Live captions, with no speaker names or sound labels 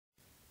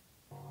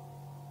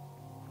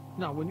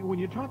Now, when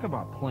you talk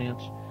about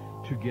plants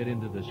to get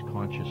into this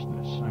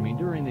consciousness, I mean,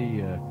 during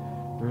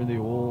the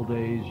old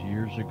days,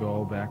 years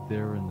ago, back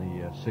there in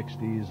the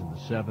 60s and the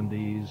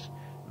 70s,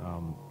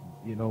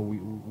 you know,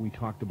 we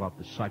talked about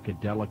the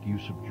psychedelic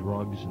use of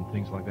drugs and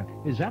things like that.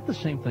 Is that the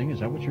same thing? Is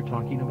that what you're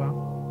talking about?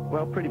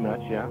 Well, pretty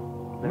much, yeah.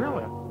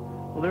 Really?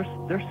 Well,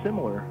 they're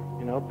similar,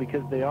 you know,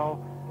 because they all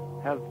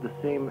have the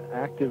same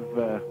active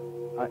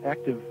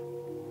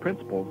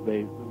principles.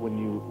 When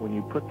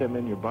you put them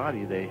in your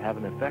body, they have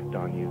an effect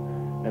on you,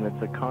 and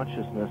it's a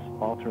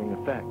consciousness-altering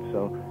effect.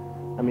 So,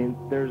 I mean,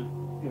 there's,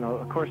 you know,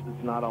 of course,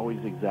 it's not always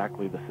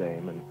exactly the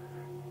same, and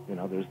you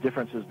know, there's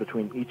differences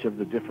between each of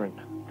the different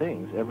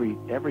things. Every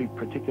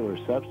particular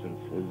substance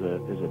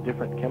is a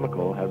different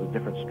chemical, has a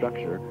different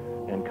structure,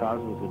 and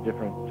causes a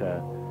different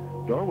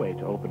doorway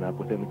to open up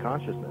within the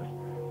consciousness.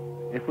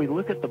 If we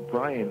look at the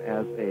brain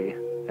as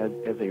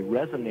a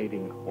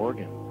resonating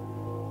organ,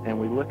 and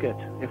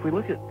if we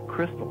look at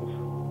crystals,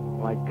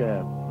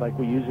 like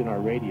we use in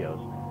our radios,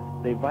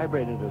 they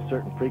vibrate at a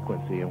certain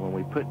frequency, and when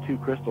we put two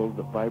crystals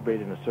that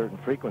vibrate in a certain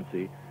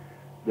frequency,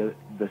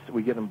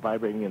 we get them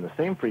vibrating in the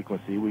same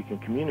frequency, we can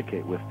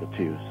communicate with the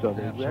two. So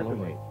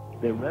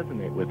they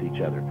resonate with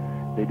each other.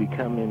 They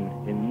become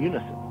in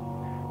unison.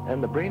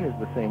 And the brain is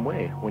the same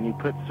way. When you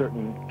put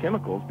certain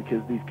chemicals,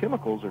 because these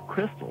chemicals are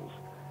crystals,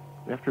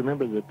 you have to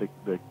remember that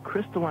the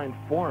crystalline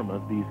form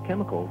of these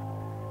chemicals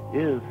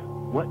is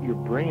what your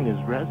brain is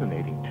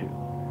resonating to.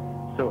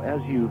 So as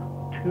you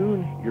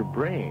tune your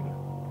brain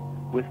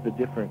with the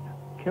different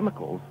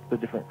chemicals, the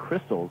different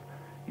crystals,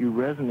 you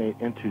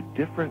resonate into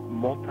different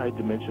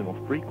multidimensional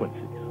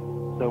frequencies.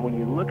 So when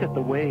you look at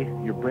the way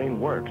your brain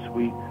works,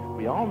 we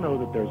all know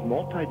that there's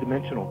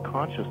multidimensional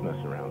consciousness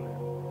around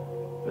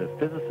there. The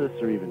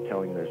physicists are even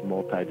telling there's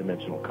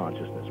multidimensional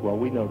consciousness. Well,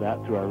 we know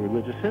that through our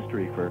religious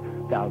history for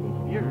thousands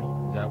of years.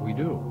 That we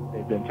do.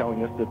 They've been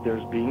telling us that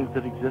there's beings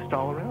that exist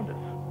all around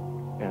us.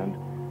 And,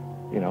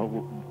 you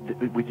know,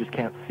 we just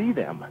can't see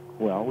them.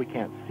 Well, we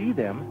can't see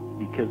them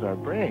because our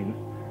brains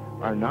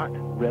are not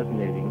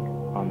resonating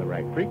on the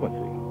right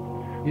frequency.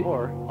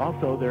 Or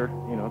also there's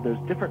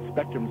different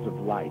spectrums of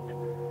light,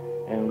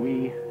 and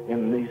we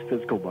in these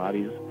physical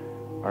bodies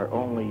are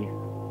only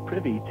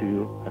privy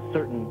to a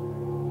certain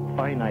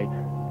finite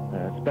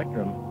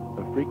spectrum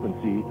of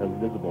frequency of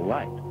visible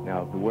light.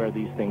 Now, where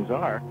these things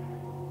are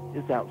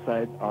is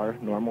outside our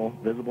normal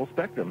visible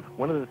spectrum.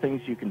 One of the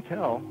things you can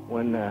tell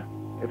when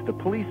if the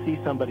police see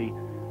somebody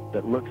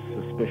that looks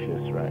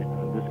suspicious, right?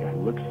 This guy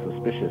looks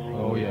suspicious.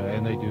 Oh yeah,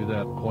 and they do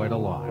that quite a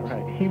lot.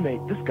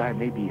 Right. This guy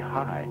may be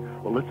high.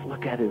 Well, let's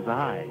look at his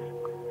eyes.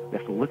 We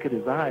have to look at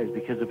his eyes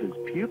because if his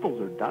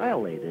pupils are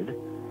dilated,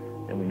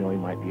 then we know he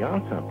might be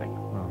on something.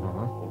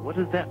 Well, what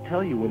does that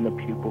tell you when the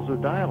pupils are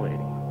dilating?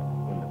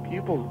 When the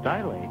pupils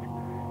dilate,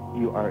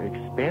 you are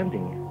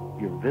expanding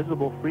your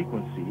visible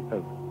frequency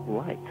of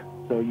light.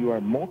 So you are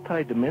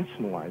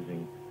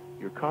multidimensionalizing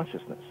your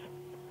consciousness.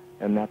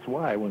 And that's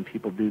why when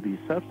people do these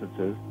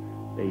substances,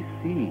 they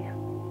see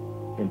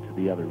into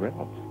the other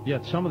realms.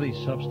 Yet some of these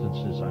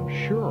substances, I'm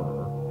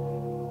sure,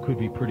 could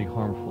be pretty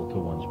harmful to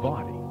one's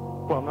body.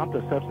 Well, not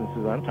the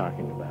substances I'm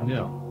talking about.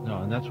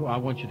 No, and that's why I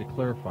want you to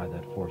clarify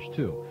that for us,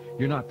 too.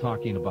 You're not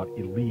talking about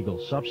illegal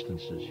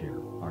substances here,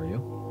 are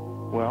you?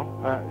 Well,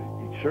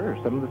 sure.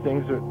 Some of the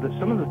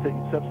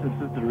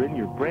substances that are in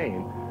your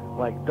brain,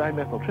 like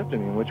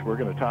dimethyltryptamine, which we're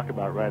going to talk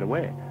about right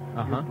away,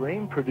 your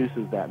brain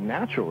produces that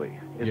naturally.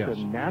 It's a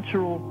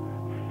natural,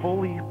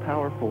 fully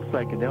powerful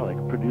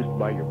psychedelic produced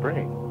by your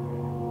brain.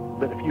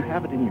 But if you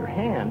have it in your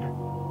hand,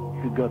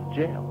 you could go to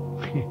jail.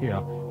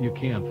 Yeah, you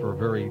can for a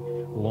very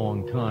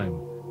long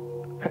time.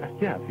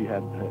 Yeah, if you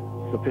had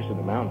a sufficient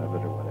amount of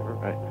it or whatever,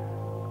 right?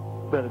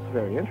 But it's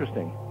very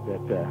interesting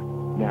that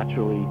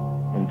naturally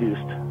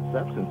induced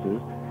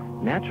substances,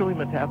 naturally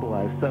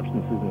metabolized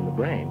substances in the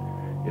brain,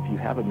 if you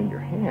have them in your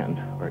hand,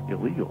 are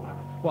illegal.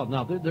 Well,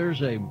 now,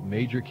 there's a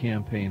major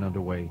campaign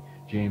underway,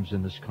 James,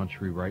 in this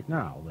country right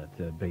now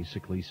that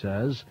basically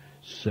says,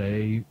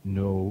 say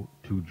no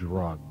to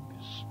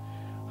drugs.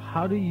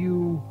 How do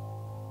you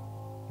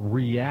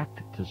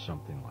react to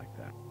something like